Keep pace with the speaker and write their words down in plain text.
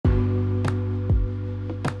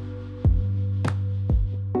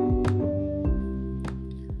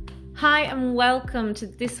Hi, and welcome to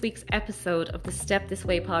this week's episode of the Step This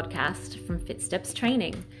Way podcast from FitSteps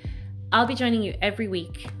Training. I'll be joining you every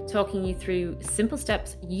week, talking you through simple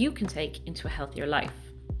steps you can take into a healthier life.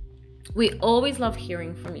 We always love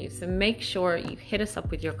hearing from you, so make sure you hit us up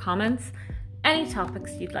with your comments, any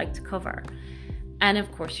topics you'd like to cover, and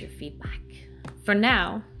of course your feedback. For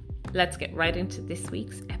now, let's get right into this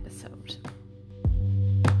week's episode.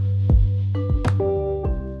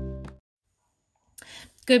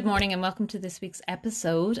 Good morning and welcome to this week's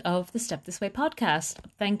episode of the Step This Way podcast.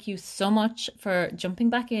 Thank you so much for jumping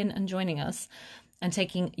back in and joining us and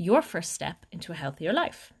taking your first step into a healthier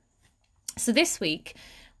life. So this week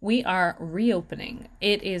we are reopening.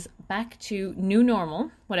 It is back to new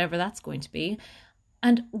normal, whatever that's going to be,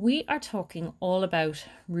 and we are talking all about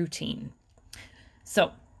routine.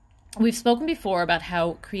 So we've spoken before about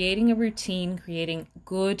how creating a routine, creating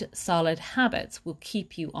good, solid habits will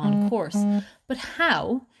keep you on course. But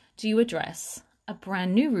how do you address a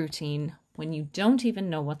brand new routine when you don't even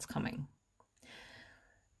know what's coming?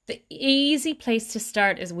 The easy place to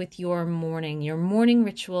start is with your morning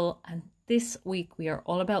ritual. And this week we are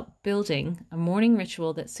all about building a morning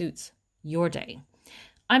ritual that suits your day.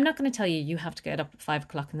 I'm not going to tell you you have to get up at 5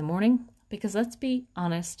 o'clock in the morning, because let's be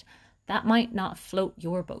honest, that might not float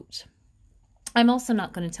your boat. I'm also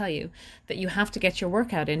not going to tell you that you have to get your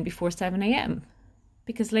workout in before 7 a.m.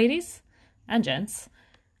 because ladies and gents,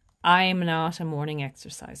 I'm not a morning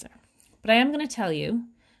exerciser. But I am going to tell you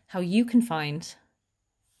how you can find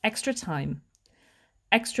extra time,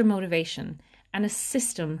 extra motivation, and a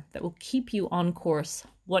system that will keep you on course,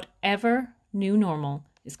 whatever new normal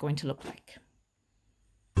is going to look like.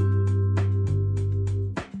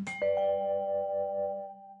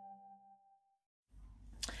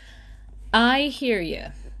 I hear you.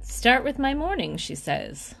 Start with my morning, she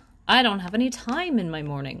says. I don't have any time in my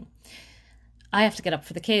morning. I have to get up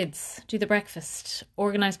for the kids, do the breakfast,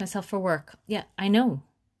 organize myself for work. Yeah, I know.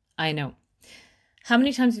 How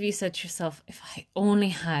many times have you said to yourself, if I only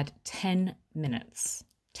had 10 minutes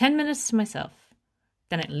to myself,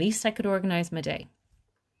 then at least I could organize my day?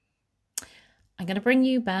 I'm going to bring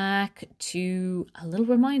you back to a little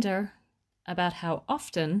reminder about how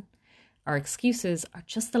often our excuses are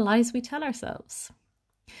just the lies we tell ourselves.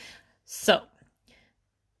 So,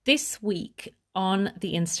 this week on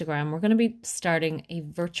the Instagram, we're going to be starting a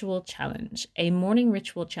virtual challenge, a morning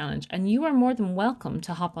ritual challenge, and you are more than welcome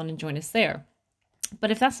to hop on and join us there.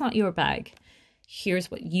 But if that's not your bag,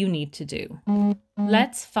 here's what you need to do.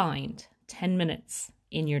 Let's find 10 minutes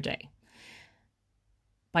in your day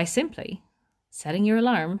by simply setting your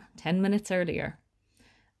alarm 10 minutes earlier.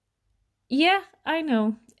 Yeah, I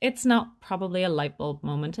know. It's not probably a light bulb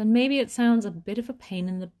moment, and maybe it sounds a bit of a pain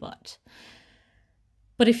in the butt.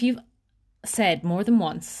 But if you've said more than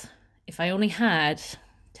once, if I only had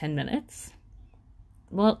 10 minutes,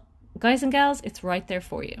 well, guys and gals, it's right there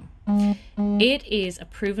for you. It is a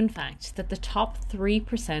proven fact that the top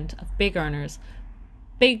 3% of big earners,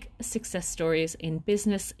 big success stories in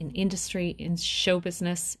business, in industry, in show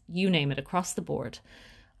business, you name it, across the board,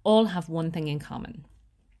 all have one thing in common.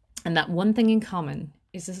 And that one thing in common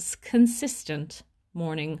is a consistent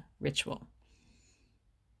morning ritual.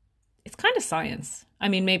 It's kind of science. I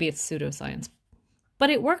mean, maybe it's pseudoscience, but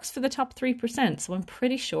it works for the top 3%. So I'm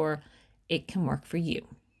pretty sure it can work for you.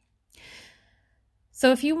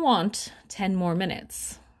 So if you want 10 more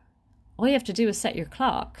minutes, all you have to do is set your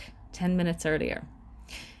clock 10 minutes earlier.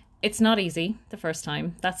 It's not easy the first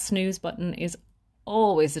time. That snooze button is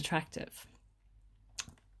always attractive.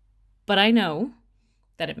 But I know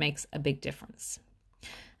that it makes a big difference.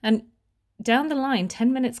 And down the line,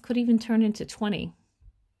 10 minutes could even turn into 20.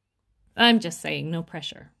 I'm just saying, no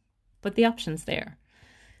pressure. But the option's there.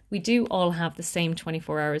 We do all have the same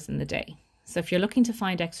 24 hours in the day. So if you're looking to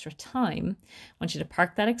find extra time, I want you to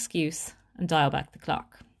park that excuse and dial back the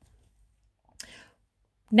clock.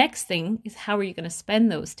 Next thing is, how are you going to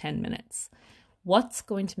spend those 10 minutes? What's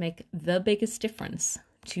going to make the biggest difference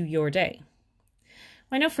to your day?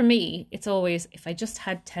 I know for me, it's always if I just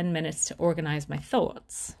had 10 minutes to organize my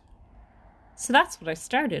thoughts. So that's what I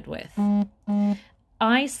started with.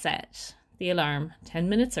 I set the alarm 10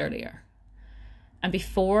 minutes earlier. And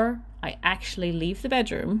before I actually leave the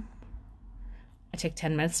bedroom, I take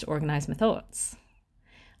 10 minutes to organize my thoughts.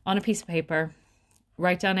 On a piece of paper,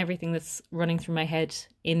 write down everything that's running through my head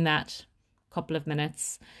in that couple of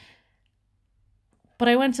minutes. But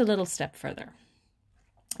I went a little step further.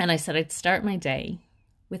 And I said I'd start my day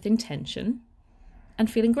with intention and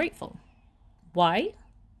feeling grateful. Why?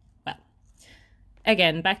 Well,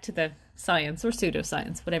 again, back to the science or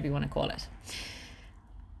pseudoscience, whatever you want to call it.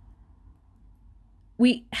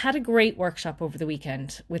 We had a great workshop over the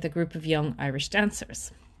weekend with a group of young Irish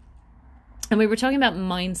dancers. And we were talking about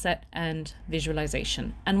mindset and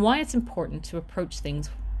visualization and why it's important to approach things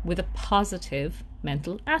with a positive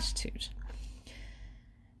mental attitude.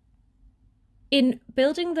 In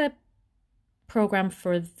building the program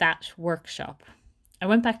for that workshop, I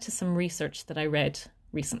went back to some research that I read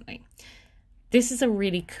recently. This is a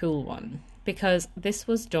really cool one because this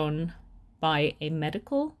was done by a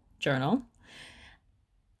medical journal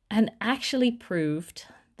and actually proved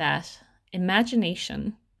that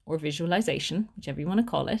imagination or visualization, whichever you want to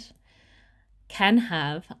call it, can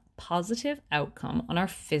have a positive outcome on our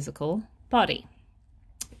physical body.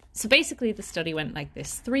 So basically the study went like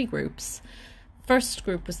this: 3 groups. First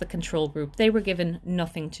group was the control group. They were given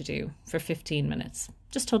nothing to do for 15 minutes,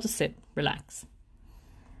 just told to sit, relax.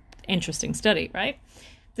 Interesting study, right?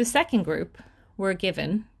 The second group were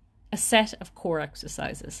given a set of core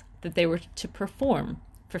exercises that they were to perform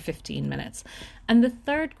for 15 minutes. And the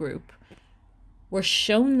third group were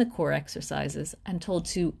shown the core exercises and told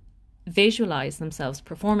to visualize themselves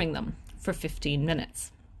performing them for 15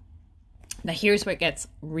 minutes. Now, here's where it gets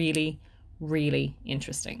really, really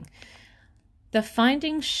interesting. The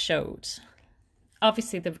findings showed,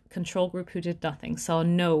 obviously the control group who did nothing saw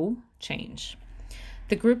no change.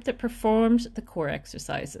 The group that performed the core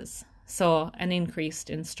exercises saw an increase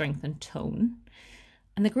in strength and tone.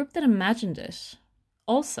 And the group that imagined it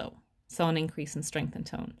also saw an increase in strength and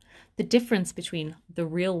tone. The difference between the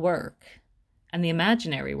real work and the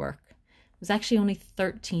imaginary work was actually only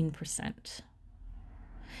 13%.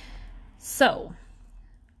 So,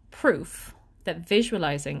 proof that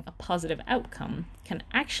visualizing a positive outcome can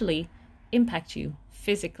actually impact you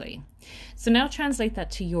physically. So now translate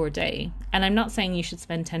that to your day. And I'm not saying you should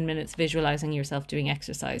spend 10 minutes visualizing yourself doing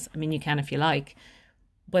exercise. I mean, you can if you like,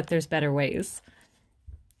 but there's better ways.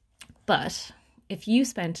 But if you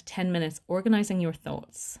spend 10 minutes organizing your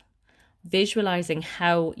thoughts, visualizing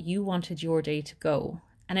how you wanted your day to go,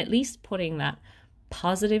 and at least putting that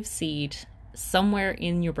positive seed somewhere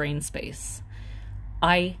in your brain space,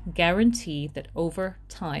 I guarantee that over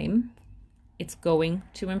time, it's going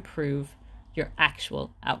to improve your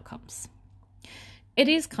actual outcomes. It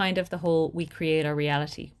is kind of the whole we create our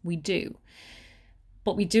reality. We do.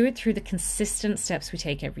 But we do it through the consistent steps we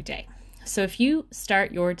take every day. So if you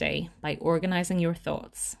start your day by organizing your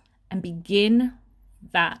thoughts and begin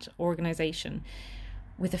that organization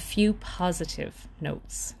with a few positive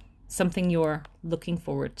notes, something you're looking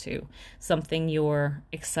forward to, something you're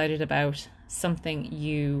excited about, something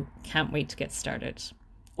you can't wait to get started,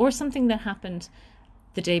 or something that happened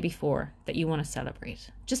the day before that you want to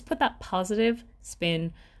celebrate. Just put that positive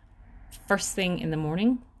spin first thing in the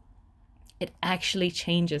morning. It actually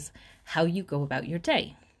changes how you go about your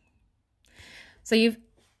day. So you've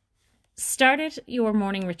started your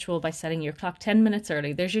morning ritual by setting your clock 10 minutes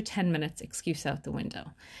early. There's your 10 minutes excuse out the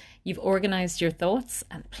window. You've organized your thoughts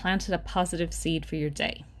and planted a positive seed for your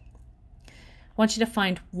day. I want you to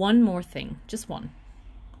find one more thing, just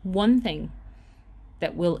one thing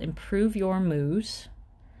that will improve your mood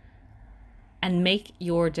and make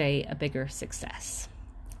your day a bigger success.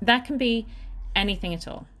 That can be anything at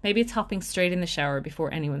all. Maybe it's hopping straight in the shower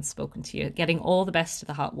before anyone's spoken to you, getting all the best of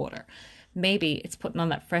the hot water. Maybe it's putting on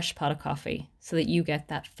that fresh pot of coffee so that you get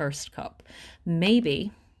that first cup.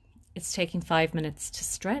 Maybe it's taking 5 minutes to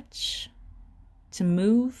stretch, to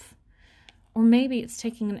move, or maybe it's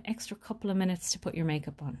taking an extra couple of minutes to put your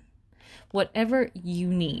makeup on. Whatever you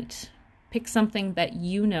need, pick something that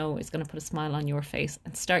you know is going to put a smile on your face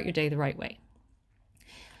and start your day the right way.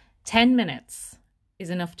 10 minutes is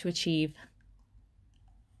enough to achieve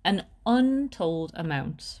an untold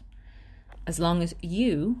amount as long as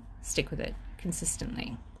you stick with it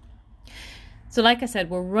consistently. So like I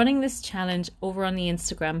said, we're running this challenge over on the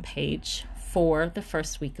Instagram page for the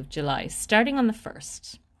first week of July, starting on the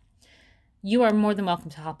 1st. You are more than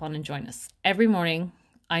welcome to hop on and join us. Every morning,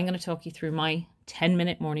 I'm going to talk you through my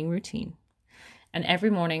 10-minute morning routine. And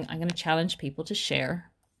every morning, I'm going to challenge people to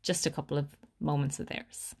share just a couple of moments of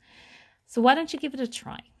theirs. So why don't you give it a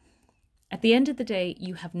try? At the end of the day,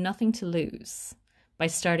 you have nothing to lose by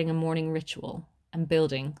starting a morning ritual and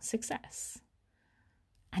building success.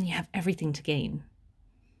 And you have everything to gain.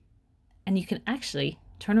 And you can actually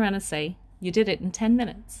turn around and say, you did it in 10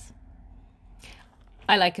 minutes.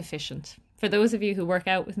 I like efficient. For those of you who work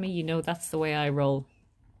out with me, you know that's the way I roll.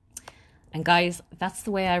 And guys, that's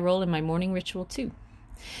the way I roll in my morning ritual too.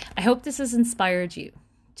 I hope this has inspired you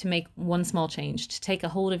to make one small change, to take a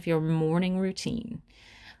hold of your morning routine.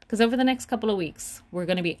 Because over the next couple of weeks, we're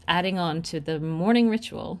going to be adding on to the morning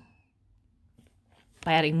ritual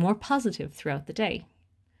by adding more positive throughout the day.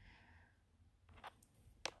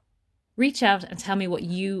 Reach out and tell me what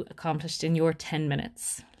you accomplished in your 10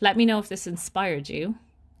 minutes. Let me know if this inspired you.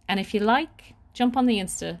 And if you like, jump on the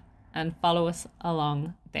Insta and follow us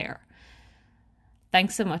along there.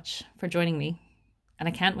 Thanks so much for joining me, and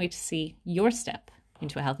I can't wait to see your step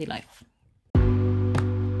into a healthy life.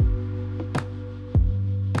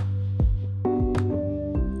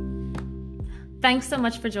 Thanks so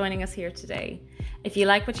much for joining us here today. If you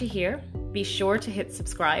like what you hear, be sure to hit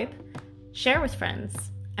subscribe, share with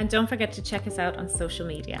friends, and don't forget to check us out on social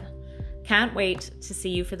media. Can't wait to see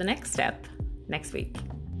you for the next step next week.